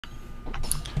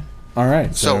All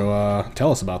right, so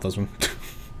tell us about this one.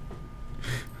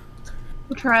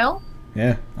 The trial?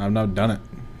 Yeah, I've not done it,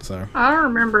 so. I don't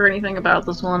remember anything about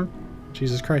this one.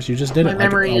 Jesus Christ, you just did My it like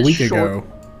memory a is week short. ago.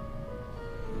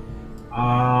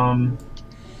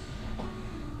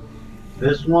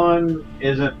 This one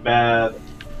isn't bad.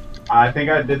 I think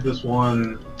I did this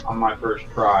one on my first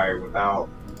try without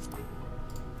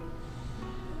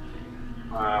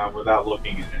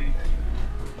looking at anything.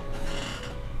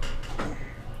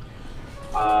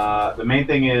 The main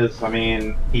thing is, I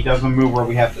mean, he doesn't move where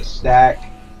we have to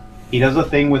stack. He does a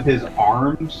thing with his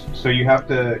arms, so you have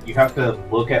to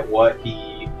look at what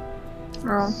he.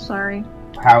 Oh, sorry.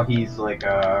 How he's like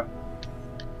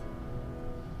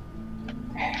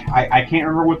I can't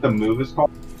remember what the move is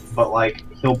called, but like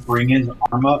he'll bring his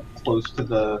arm up close to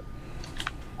the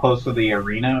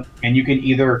arena, and you can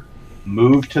either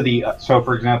move to the so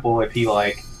for example, if he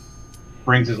like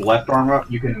brings his left arm up,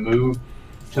 you can move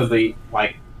to the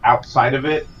like outside of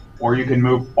it, or you can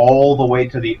move all the way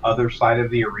to the other side of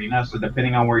the arena. So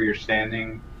depending on where you're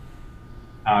standing,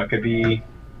 it could be,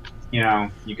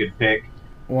 you could pick.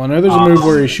 Well, I know there's a move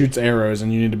where he shoots arrows,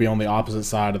 and you need to be on the opposite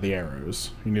side of the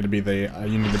arrows. You need to be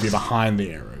behind the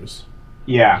arrows.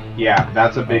 Yeah,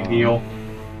 that's a big deal.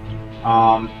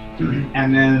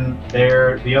 And then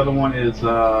the other one is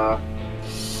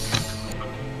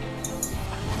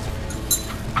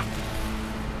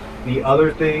the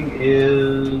other thing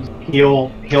is he'll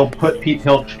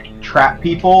trap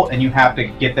people, and you have to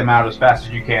get them out as fast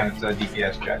as you can. It's a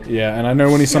DPS check. Yeah, and I know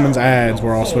when he summons ads,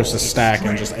 we're all supposed to stack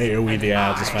and just AoE the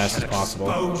ads as fast as possible.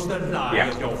 Expose the lie Yeah.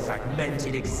 of your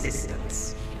fragmented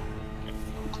existence.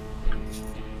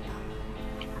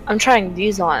 I'm trying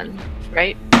these on,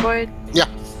 right, Boyd? Yeah.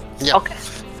 Okay.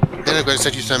 Then I'm going to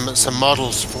set you some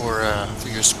models for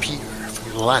your spear, for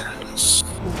your lance.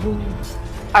 Ooh.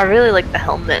 I really like the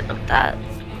helmet of that.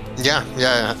 Yeah,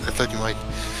 I thought you might.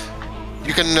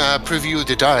 You can preview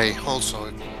the die also,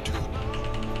 too.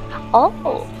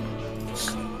 Oh.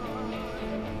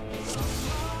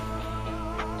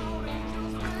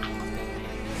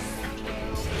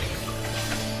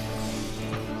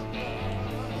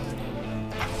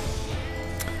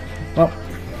 Well,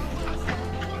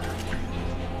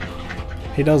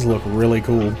 he does look really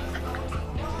cool.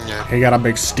 Yeah. He got a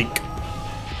big stick.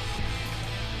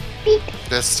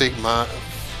 That stigma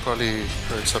probably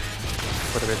hurts up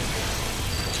quite a bit.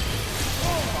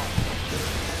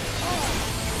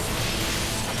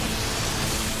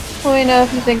 Let me know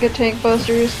if you think a tank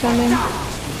buster is coming.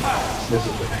 This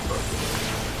is the tank buster.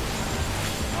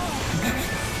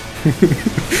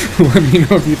 Let me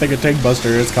know if you think a tank buster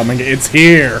is coming. It's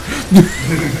here.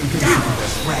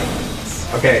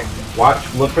 Okay,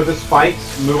 look for the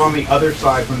spikes. Move on the other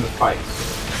side from the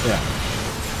spikes. Yeah.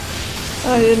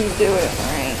 I didn't do it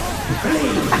right.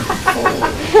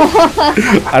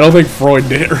 I don't think Freud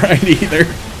did it right either.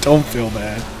 Don't feel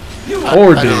bad. I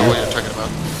Or don't do. know what you're talking about.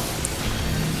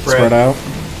 Spread out.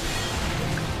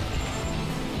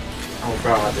 Oh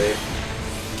god, Dave.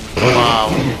 Wow,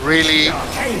 really?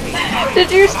 Did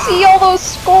you see all those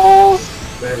skulls?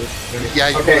 Yeah,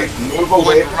 you okay, move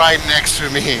away. went right next to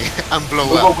me and blow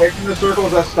Move up. away from the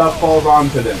circles as stuff falls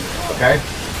onto them. Okay.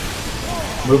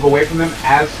 Move away from them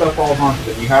as stuff falls onto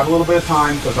them. You have a little bit of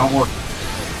time, so don't worry.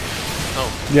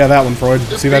 Oh. Yeah, that one, Freud.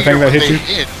 See that thing that hit you?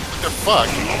 What the fuck?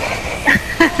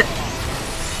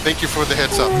 Thank you for the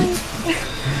heads up.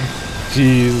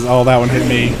 Jeez, oh, that one hit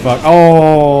me. Fuck.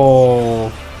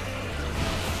 Oh.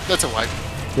 That's a wipe.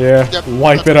 Yeah, Yep,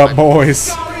 wipe that's it a up, wipe. boys.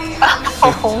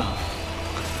 Oh.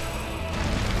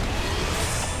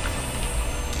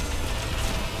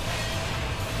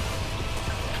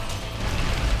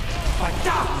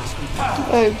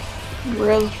 I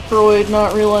rezzed Freud,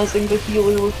 not realizing the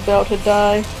healer was about to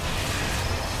die.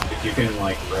 If you can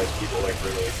like res people like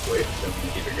really quick, then we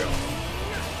keep it going.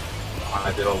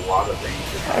 I did a lot of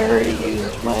things. I already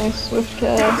used my swift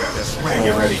cast. Okay,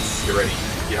 get ready. Get ready.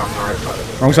 Get on the right side of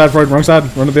it. Wrong side, Freud. Wrong side.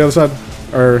 Run to the other side.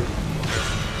 Or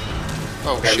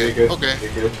Oh Okay, shit. you're good. Okay.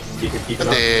 You're good. You can keep it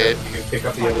up. Dead. You can pick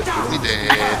up the other We two.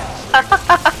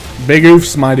 dead. big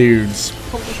oofs, my dudes.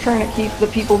 I'm just trying to keep the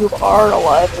people who are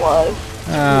alive.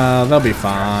 They'll be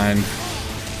fine.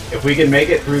 If we can make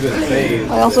it through this phase.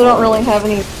 I also don't really have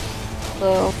any,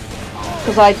 so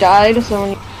because I died, so when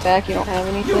you get back, you don't have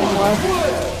anything left.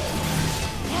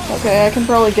 Okay, I can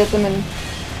probably get them in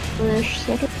 3-ish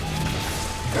seconds.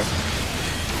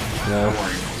 Don't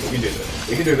worry. We can do this.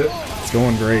 We can do this. It's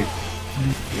going great. We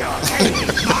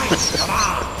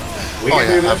can Oh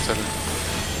do yeah, this. absolutely.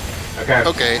 Okay.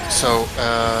 Okay, so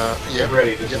yeah. Get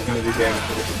ready. This is going to do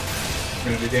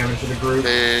damage to the group.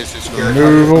 This is Here,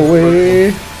 Move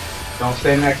away. Don't Don't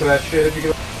stand next to that shit if you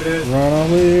get what it is. Run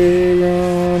away,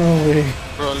 run away.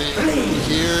 Probably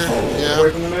here. Away Yeah.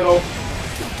 from the middle.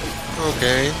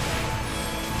 Okay.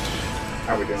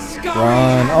 How we doing here?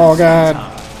 Run. Oh god.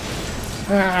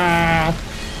 Ah.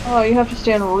 Oh, you have to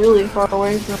stand really far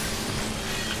away from.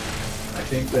 I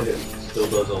think that it still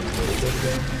does a little bit of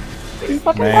damage. You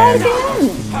fucking Man, died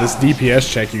again! this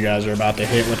DPS check you guys are about to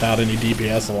hit without any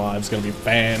DPS alive is gonna be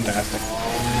fantastic.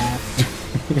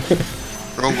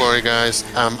 Don't worry, guys.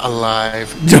 I'm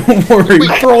alive. Don't worry,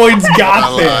 Freud's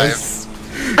got Alive. this.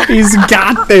 He's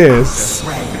got this.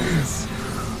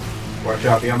 Watch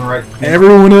out, be on the right.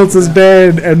 Everyone else is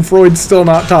dead, and Freud's still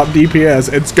not top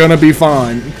DPS. It's gonna be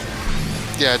fine.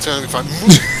 Yeah, it's gonna be fun.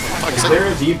 Is there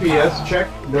a DPS check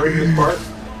during this part?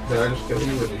 Did I just kill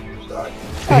you or did you just die?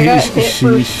 I got hit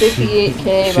for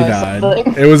 58k She by died.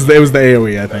 something. It was the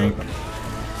AOE, I think.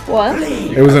 What?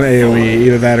 It was an AOE,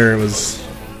 either that or it was.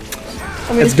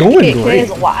 I mean, It's going 58K great. is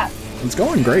a lot. It's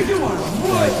going great.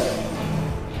 Like,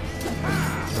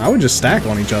 I would just stack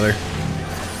on each other,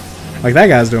 like that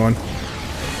guy's doing.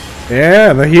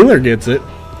 Yeah, the healer gets it.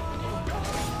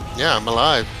 Yeah, I'm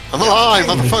alive. I'm alive,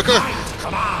 motherfucker!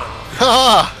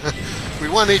 Ha! We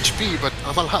 1 HP, but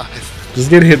I'm alive. Just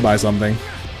get hit by something.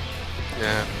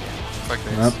 Yeah. Fuck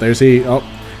this. Oh, there's he. Oh,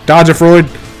 dodge it, Freud.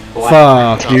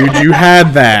 Fuck, dude, you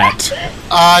had that.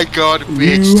 I got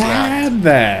bitch You slapped. had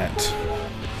that.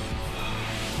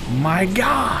 My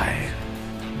guy.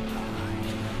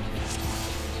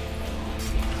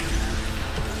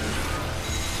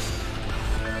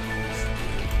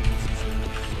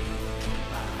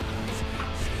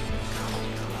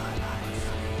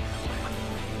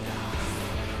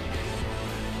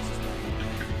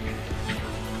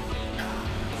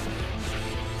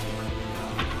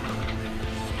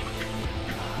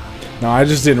 No, I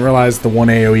just didn't realize the one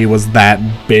AoE was that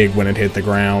big when it hit the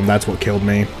ground. That's what killed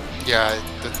me. Yeah,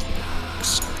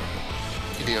 that's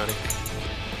idiotic.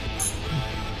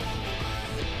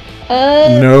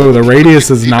 No, the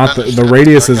radius is You not can the understand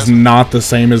radius the is sarcasm. not the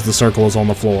same as the circle is on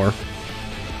the floor.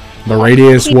 The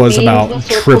radius He was means about the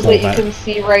circles triple that that. you can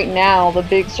see right now, the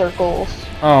big circles.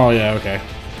 Oh yeah, okay.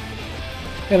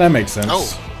 Yeah, that makes sense.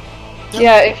 Oh.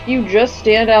 Yeah, if you just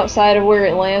stand outside of where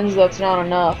it lands, that's not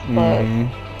enough, but Mhm.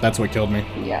 That's what killed me.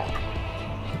 yeah.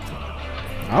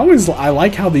 I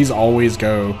like how these always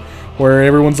go, where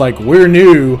everyone's like, we're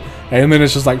new, and then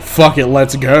it's just like, fuck it,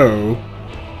 let's go.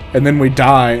 And then we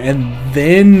die, and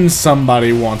then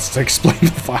somebody wants to explain the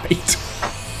fight.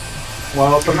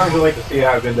 Well, sometimes we like to see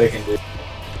how good they can do.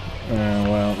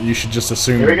 Well, you should just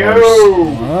assume Here we the go!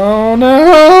 worst. Oh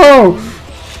no!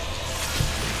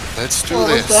 Let's do What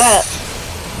this. was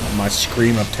that? My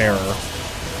scream of terror.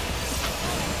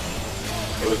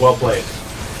 It was well played.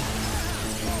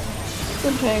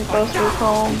 The tank buster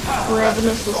called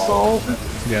Ravenous Assault.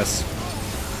 Yes.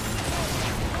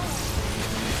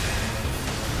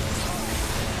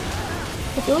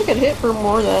 I feel like it hit for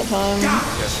more that time.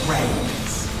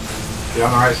 Be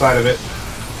on the right side of it.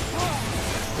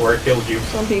 Where it killed you.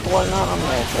 Some people are not on the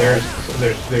right side.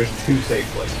 There's two safe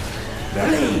places.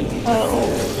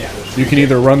 Oh. Yeah, there's You can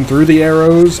either run through the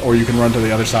arrows, or you can run to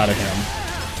the other side of him.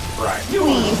 right.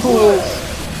 Wee fools.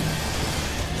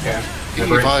 Okay.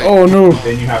 Revive. Oh no!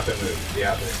 Then you have to move.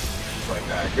 Yeah, there's like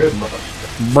that. Good motherfucker.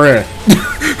 Bruh.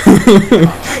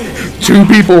 Two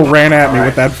people ran at me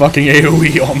with that fucking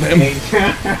AoE on them.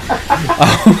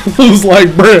 I was like,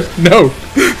 bruh, no.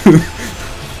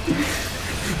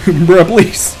 Bruh,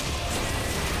 please.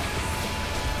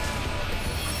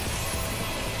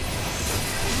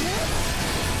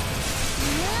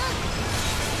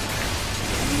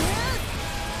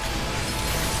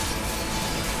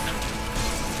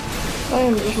 I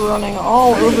am just running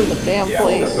all over the damn Yeah,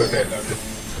 place. that's okay though.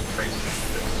 Just crazy.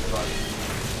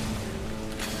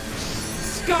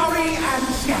 Scurry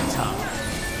and scatter.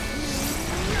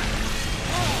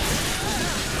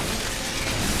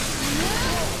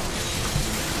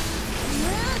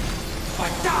 My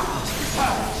darkness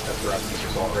returns. That's the rest of this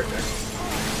assault right there.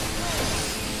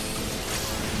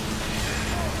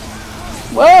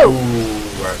 Whoa!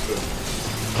 Ooh,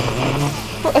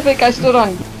 I think I stood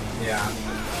on. yeah.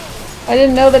 I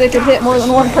didn't know that it could hit more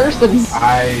than one person.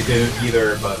 I didn't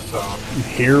either, but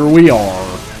Here we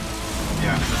are.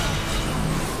 yeah.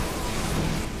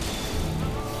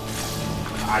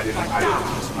 I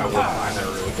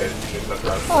never really paid attention. That's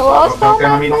right. I lost all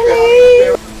my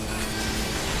money.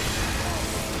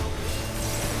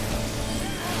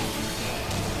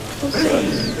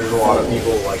 There's a lot of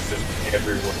people like just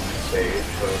everywhere on the stage,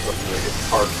 so it's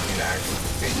hard for me to actually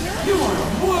see.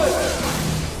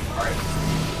 Alright.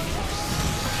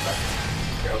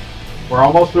 Go. We're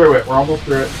almost through it. We're almost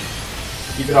through it.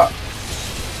 Keep it up.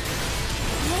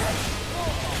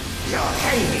 Your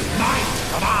aiming might,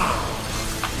 come on!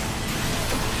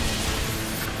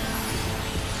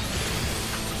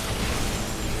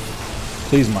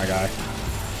 Please, my guy.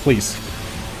 Please.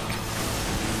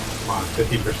 Come on,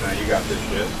 50%. You got this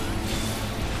shit.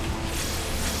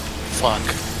 Fuck.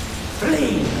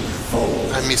 Flee,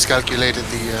 fool! I miscalculated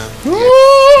the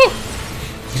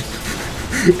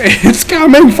It's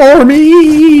coming for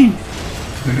me!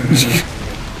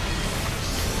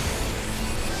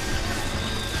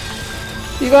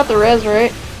 You got the res,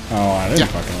 right? Oh, I didn't Yeah.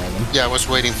 fucking roll them. Yeah, I was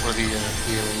waiting for the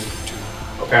healing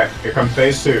to... Okay, here comes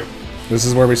phase 2. This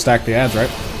is where we stack the ads, right?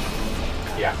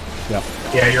 Yeah. Yep.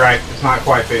 Yeah, you're right. It's not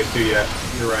quite phase 2 yet.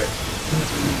 You're right.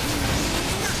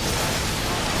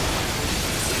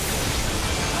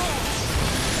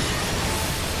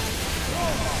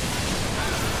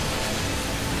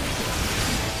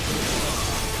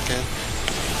 Okay.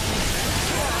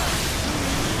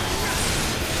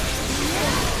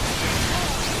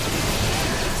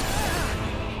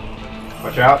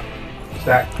 Watch out.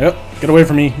 Stack. Yep. Get away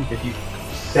from me. If you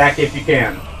stack if you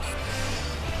can.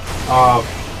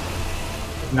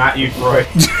 Not you, Troy.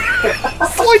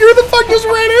 Like, who the fuck just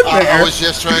ran in I there? was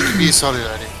just trying to be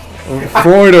solidarity.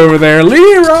 Freud over there.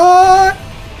 Leroy!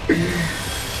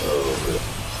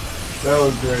 That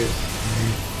was great.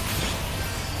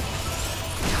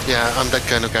 Yeah, I'm that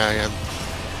kind of guy. I'm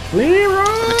Leroy!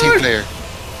 a team player.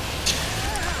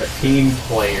 A team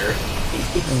player.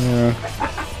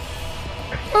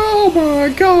 Oh my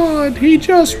god, he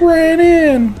just ran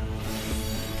in.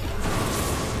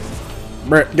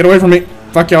 Brett, get away from me.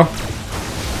 Fuck y'all.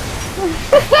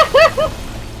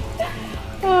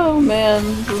 Oh man.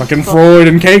 this is Fucking fun. Freud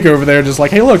and Cake over there just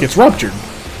like, hey look, it's ruptured.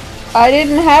 I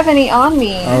didn't have any on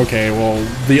me. Okay, well,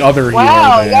 the other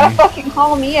Wow, healer you gotta then. fucking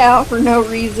call me out for no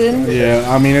reason. Yeah,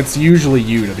 I mean, it's usually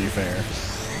you, to be fair.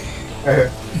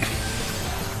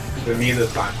 To me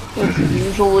this time. It's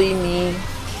usually me.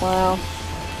 Wow.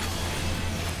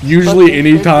 Usually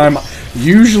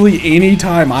Fucking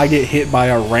anytime I get hit by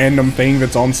a random thing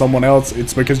that's on someone else,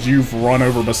 it's because you've run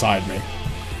over beside me.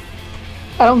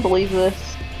 I don't believe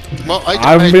this. Well,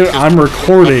 I'm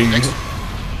recording.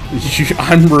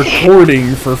 I'm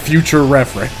recording for future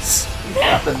reference.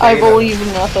 I believe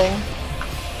nothing.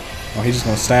 Oh, he's just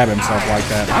gonna stab himself like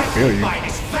that. I feel you. By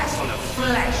this vessel of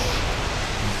flesh!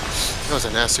 That was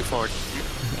a nasty fart.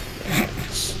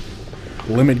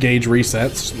 Limit gauge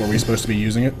resets. Were we supposed to be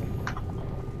using it?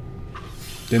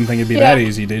 Didn't think it'd be Yeah. that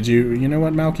easy, did you? You know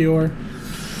what, Malchior?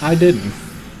 I didn't.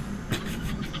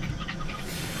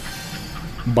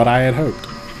 But I had hoped.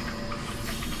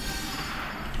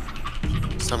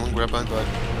 Someone grab my butt.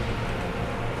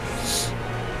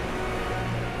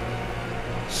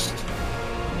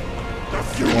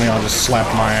 Only I'll just slap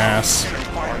my ass.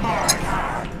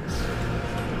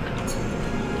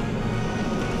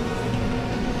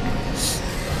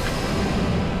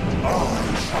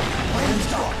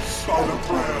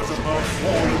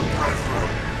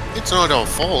 It's not our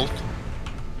fault.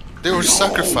 They were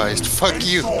sacrificed. Fuck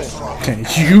you. Okay,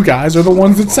 you guys are the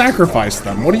ones that sacrificed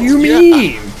them. What do you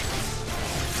mean?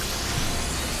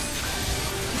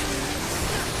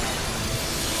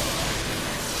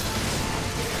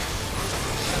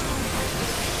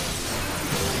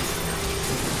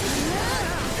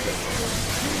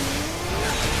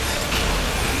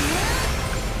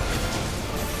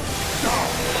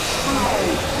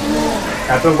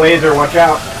 That's a laser, watch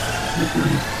out.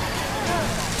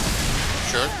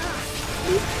 Sure.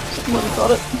 Someone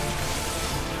got it.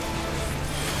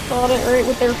 Got it right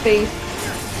with their face.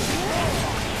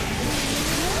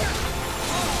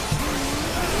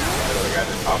 Another guy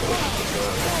just popped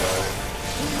up.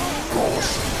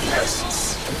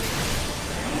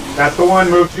 That's the one.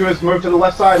 Move to the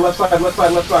left side, left side, left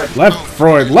side, left side. Left,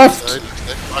 Freud, left!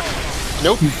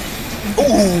 Nope.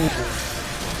 Ooh.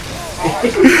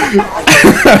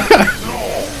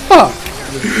 Fuck!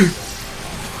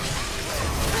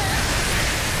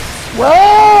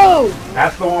 Whoa!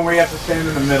 That's the one where you have to stand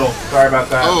in the middle. Sorry about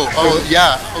that. Oh,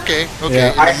 yeah. Okay,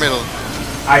 Yeah. in the middle.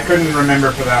 I couldn't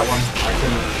remember for that one. I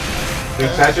couldn't.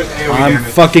 That's just AoE I'm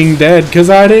damage. fucking dead because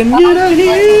I didn't get a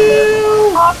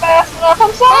heal! Not fast enough,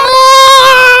 I'm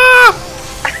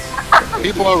sorry!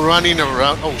 People are running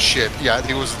around. Oh shit. Yeah,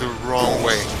 it was the wrong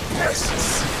way.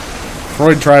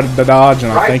 Freud tried to dodge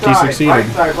and I Right think he side, succeeded. right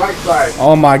side, right side.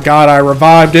 Oh my god, I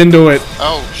revived into it.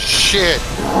 Oh shit.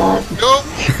 Nope.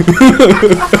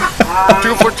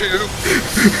 2 for 2.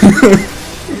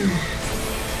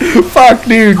 Fuck,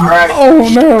 dude. Alright. Oh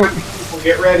no. People,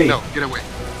 get ready. No, get away.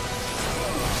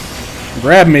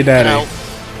 Grab me, daddy. Ow.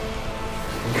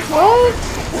 What?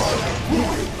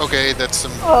 Okay, that's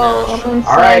some. Oh, I'm inside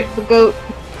Alright. the goat.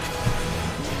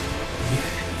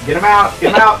 Get him out!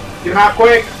 Get him out! Get him out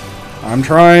quick! I'm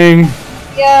trying.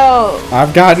 Yo!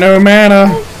 I've got no mana.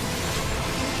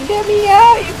 Get me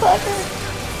out, you fucker!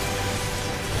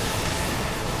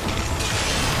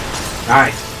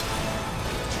 Nice.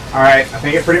 Alright, I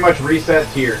think it pretty much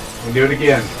resets here. We'll do it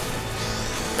again.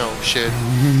 Oh shit.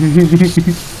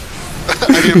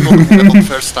 I didn't block the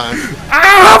first time.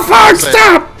 Ah, fuck! Say-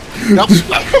 Stop! Nope.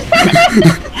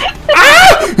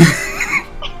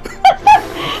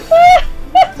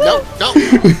 No, no,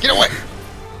 get away!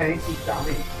 Tank, he's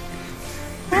dying.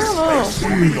 I don't know.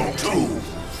 Stand in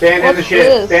the What's shit.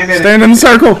 this? Stand in it. Stand in the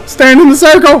circle! Stand in the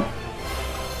circle!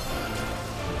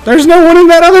 There's no one in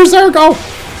that other circle!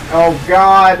 Oh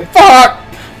god. Fuck!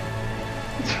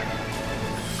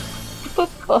 What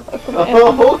the fuck, man?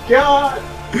 Oh god.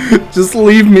 Just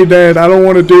leave me dead. I don't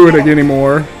want to do it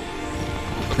anymore.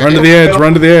 Run to the edge,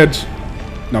 run to the edge.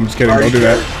 No, I'm just kidding. Don't do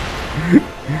that.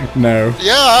 No.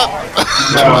 Yeah!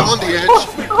 I'm on the edge.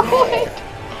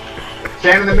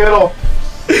 Stand in the middle.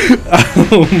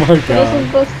 Oh my god.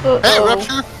 Isn't this the... Hey, oh.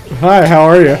 Rupture! Hi, how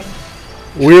are you?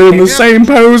 We're in the same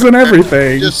pose and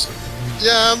everything.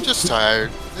 Yeah, I'm just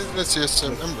tired. It's just,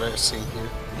 I'm resting here.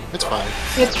 It's fine.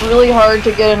 It's really hard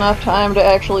to get enough time to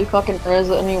actually fucking res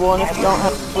anyone if you don't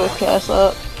have a quick cast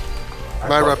up.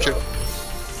 My Rupture.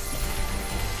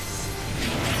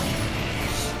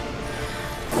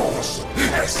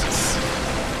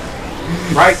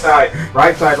 Right side.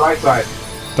 Right side. Right side.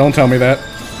 Don't tell me that.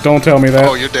 Don't tell me that.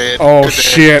 Oh, you're dead. Oh, You're dead.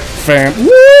 shit, fam.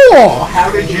 Whoa!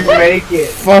 How did you make it?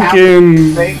 Fucking How did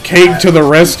you make cake that? to the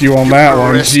rescue on that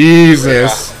one. rescue,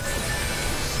 Jesus.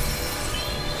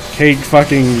 Cake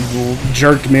fucking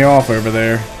jerked me off over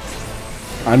there.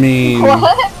 I mean,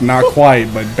 What? not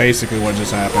quite, but basically what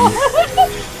just happened.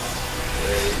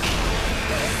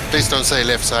 Please don't say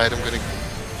left side, I'm gonna...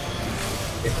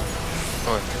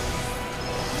 Oh.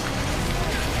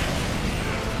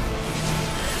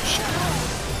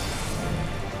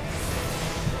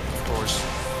 Of course.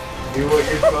 Do what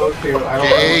you're supposed to. I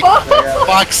Cake! don't know.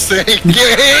 Fuck's sake,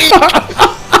 cake!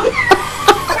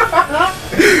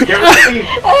 Get ready.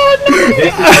 This is really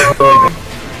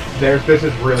bad. This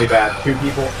is really bad. Two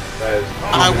people.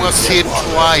 I was hit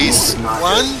twice.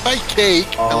 One by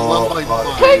cake and one by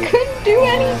I mine. couldn't do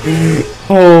anything.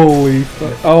 Holy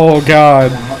fuck. Oh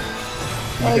god.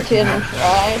 I can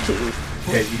try to.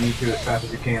 Okay, you need to as fast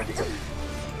as you can because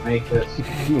make this.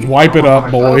 Wipe it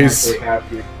up, boys.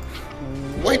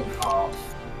 Wait.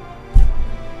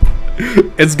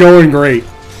 It's going great.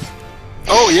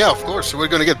 Oh yeah, of course. We're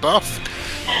gonna get buffed.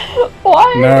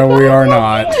 Why? No, we are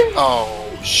not. Oh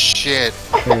shit.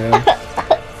 Yeah.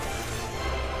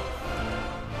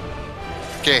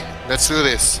 Okay, let's do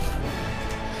this.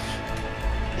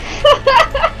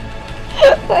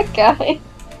 That guy.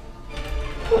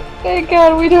 Thank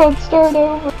God we don't start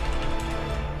over.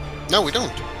 No, we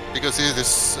don't. Because it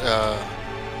is, or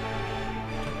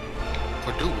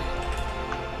do we?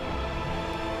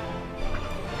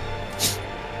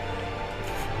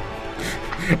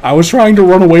 I was trying to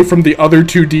run away from the other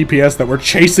two DPS that were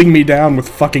chasing me down with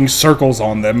fucking circles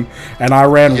on them, and I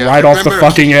ran Yeah, right I off the remember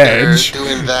fucking there edge.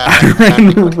 doing I that.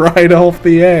 ran right off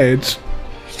the edge.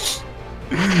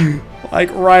 Like,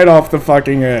 right off the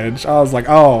fucking edge. I was like,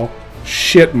 oh,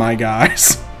 shit, my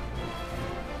guys.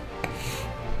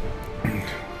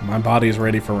 My body's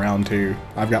ready for round 2.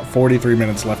 I've got 43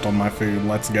 minutes left on my food.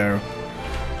 Let's go.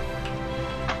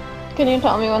 Can you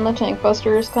tell me when the tank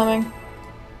buster is coming?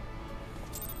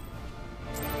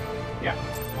 Yeah.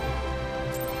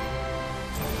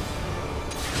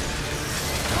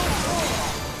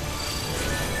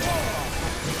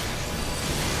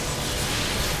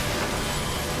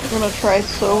 I'm gonna try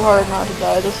so hard not to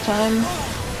die this time.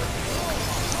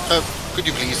 Could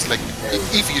you please, like,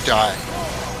 if you die,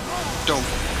 don't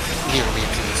heal me,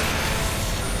 please.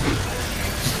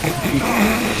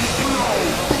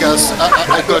 Because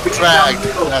I got dragged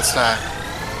last time.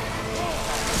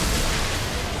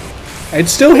 It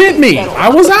still hit me. I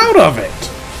was out of it.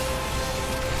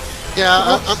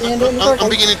 Yeah, Stand in the I'm circle.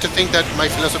 beginning to think that my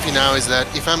philosophy now is that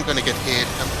if I'm gonna get hit,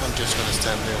 I'm just gonna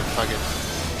stand there and fuck it.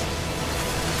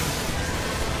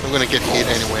 I'm gonna get hit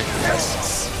anyway.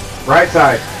 Right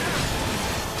side.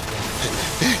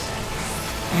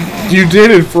 You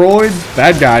did it, Freud.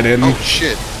 That guy didn't. Oh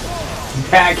shit.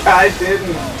 That guy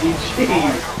didn't. He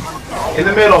cheated. In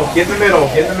the middle. Get in the middle.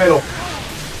 Get in the middle.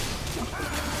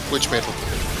 Which middle?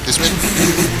 This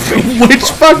middle? Which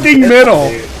fucking middle?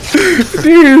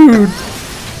 Dude.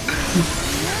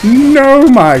 No,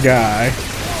 my guy.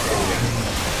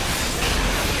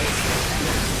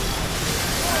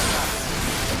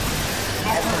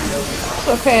 It's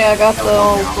okay, I got the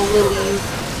lilies.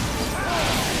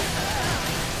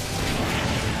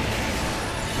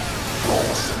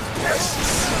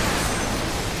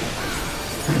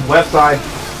 Left side.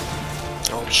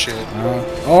 Oh shit.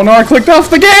 Oh no, I clicked off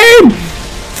the game!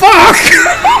 Fuck!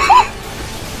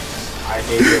 I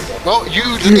hate it. Well, you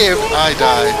live, I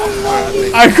die.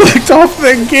 Apparently. I clicked off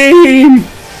the game!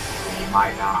 You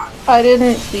might not. I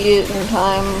didn't see it in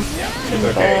time. It's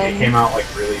okay. It came out like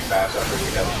really fast after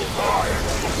we had to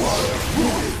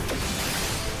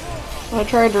I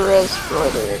tried to res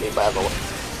further already, by the way.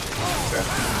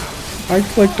 I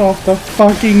clicked off the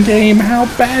fucking game. How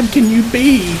bad can you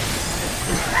be?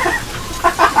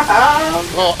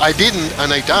 Well, I didn't,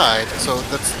 and I died, so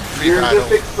that's pretty You're bad.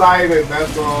 just excited,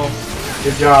 that's all.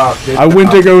 Good job. Good I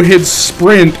went to job. go hit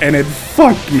sprint and it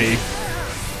fucked me.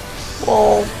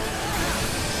 Well,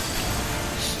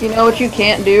 you know what you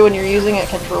can't do when you're using a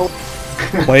control?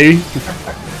 Play.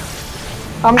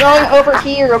 I'm going over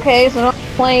here, okay? So not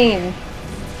plane.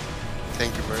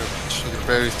 Thank you very much. You're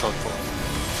very thoughtful.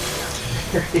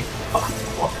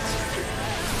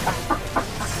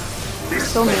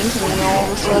 So mean to me all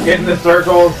of a sudden. Get in the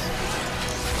circles.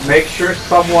 Make sure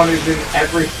someone is in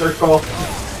every circle.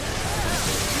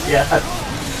 Yeah,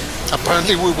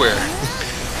 Apparently we were.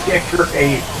 get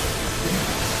great.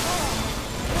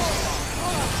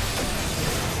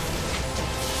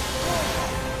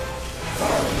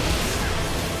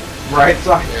 Right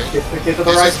side. Get to the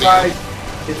This right is me. side.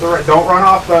 Get to the right. Don't run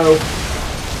off though.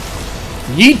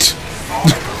 Yeet!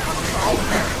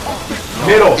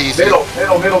 Middle. Easy. Middle.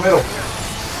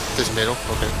 This middle,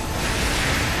 okay.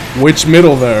 Which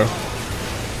middle though?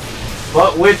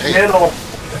 But which Hey. middle?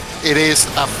 It is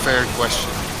a fair question.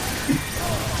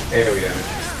 There we go.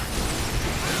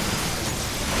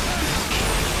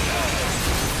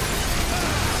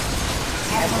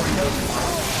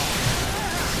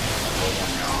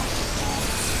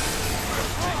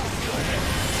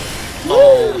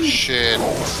 Oh shit.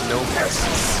 Nope.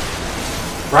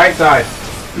 Right side.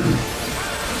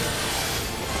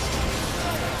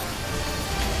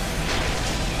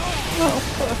 Oh,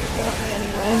 fuck, it got me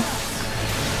anyway.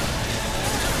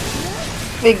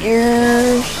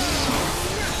 Figures.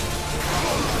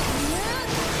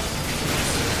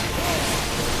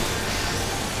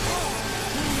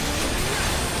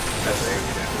 That's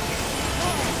AoE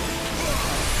damage.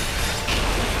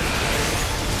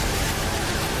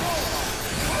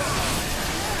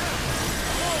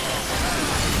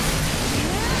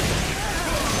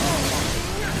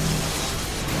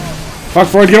 Fuck,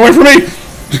 Freud, get away from me!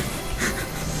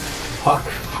 Fuck.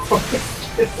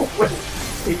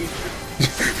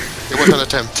 It was an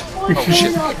attempt. Oh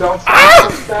shit. Don't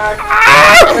stop.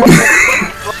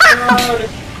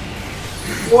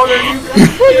 What are you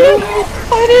guys doing?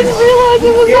 I didn't realize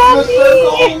it was Get in on the me!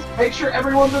 circles. Make sure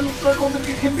everyone's in the circles if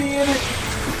you can be in it.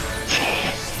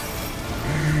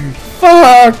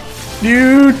 Fuck!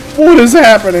 Dude, what is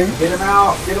happening? Get him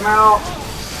out. Get him out.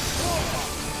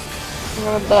 I'm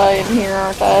gonna die in here,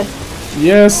 aren't I?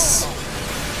 Yes.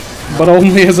 But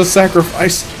only as a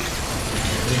sacrifice.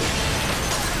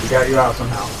 We got you out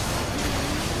somehow.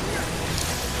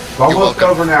 It's You're almost welcome.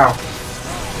 over now.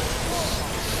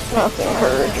 That's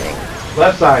encouraging.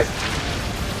 Left side.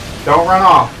 Don't run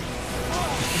off.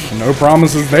 No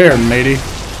promises there, matey.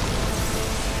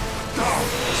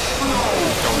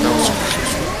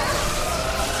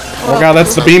 Oh god,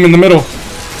 that's the beam in the middle.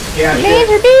 Yeah, shit.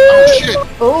 Laser Oh beam! shit.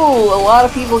 Oh, a lot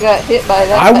of people got hit by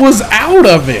that. I was out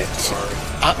of it.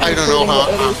 I don't know including how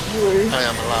the other healers. I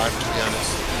am alive, to be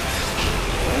honest.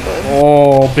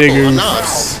 Oh, big Oh, I'm oops. not.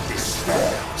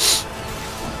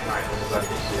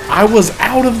 I was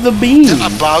out of the beam.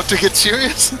 About to get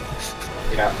serious?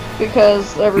 Yeah.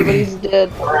 Because everybody's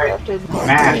dead. Alright. After-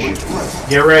 Mash.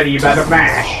 Get ready. You better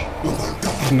mash.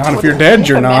 Not if you're dead,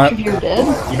 you're not. If you're dead?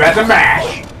 You better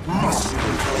mash.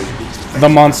 The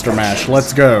monster mash.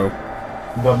 Let's go.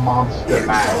 The monster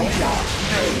mash.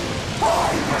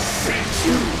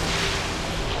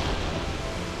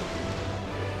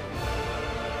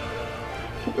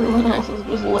 Everyone else is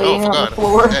just Oh, laying on the forgot.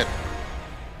 floor. Dead.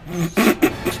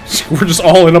 We're just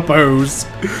all in a pose.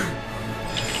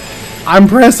 I'm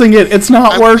pressing it. It's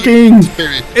not I'm working.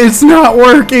 Spirit. It's not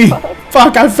working.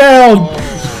 Fuck, I failed.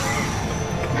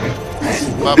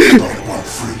 Well,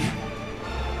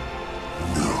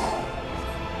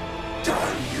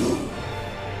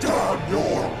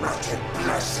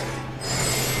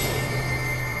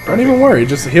 Don't even worry.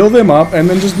 Just heal them up and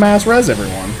then just mass res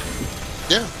everyone.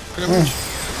 yeah, pretty much.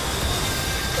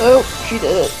 Oh, she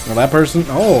did it. Well, that person.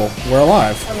 Oh, we're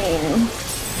alive. I mean,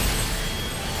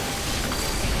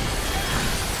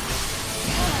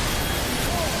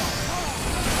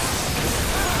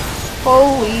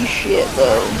 Holy shit,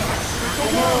 though.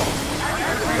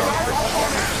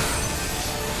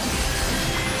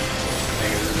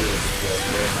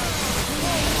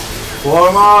 Blow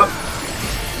him up!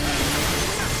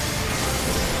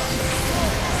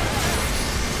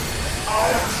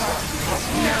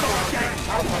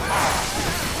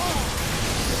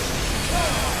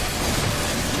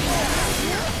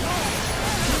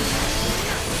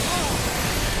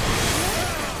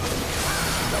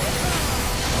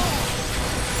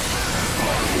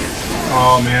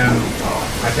 Oh man,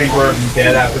 I think we're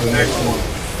dead after the next one.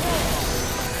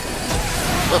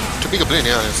 Well, to be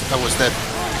completely honest, I was dead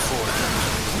before.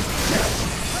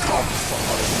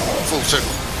 Full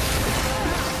circle.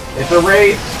 It's a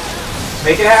race!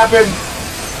 Make it happen!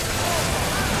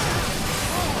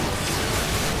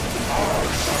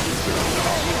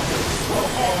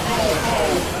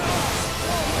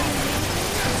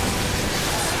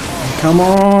 Come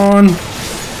on!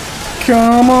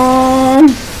 Come on!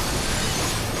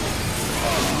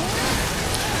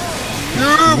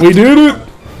 Yeah. We did it!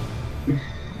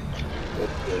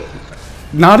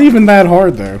 Not even that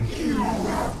hard, though.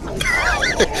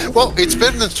 Well, it's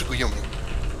better than Tsukuyomi.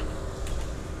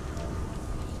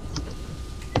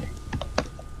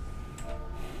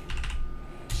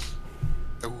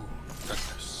 Oh,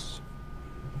 darkness.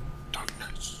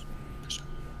 Darkness.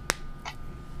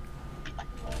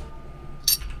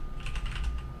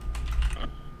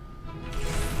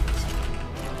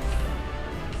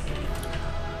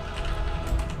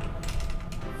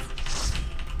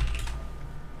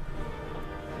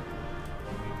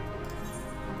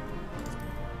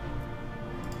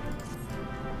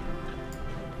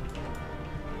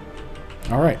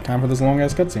 Alright, time for this long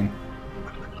ass cutscene.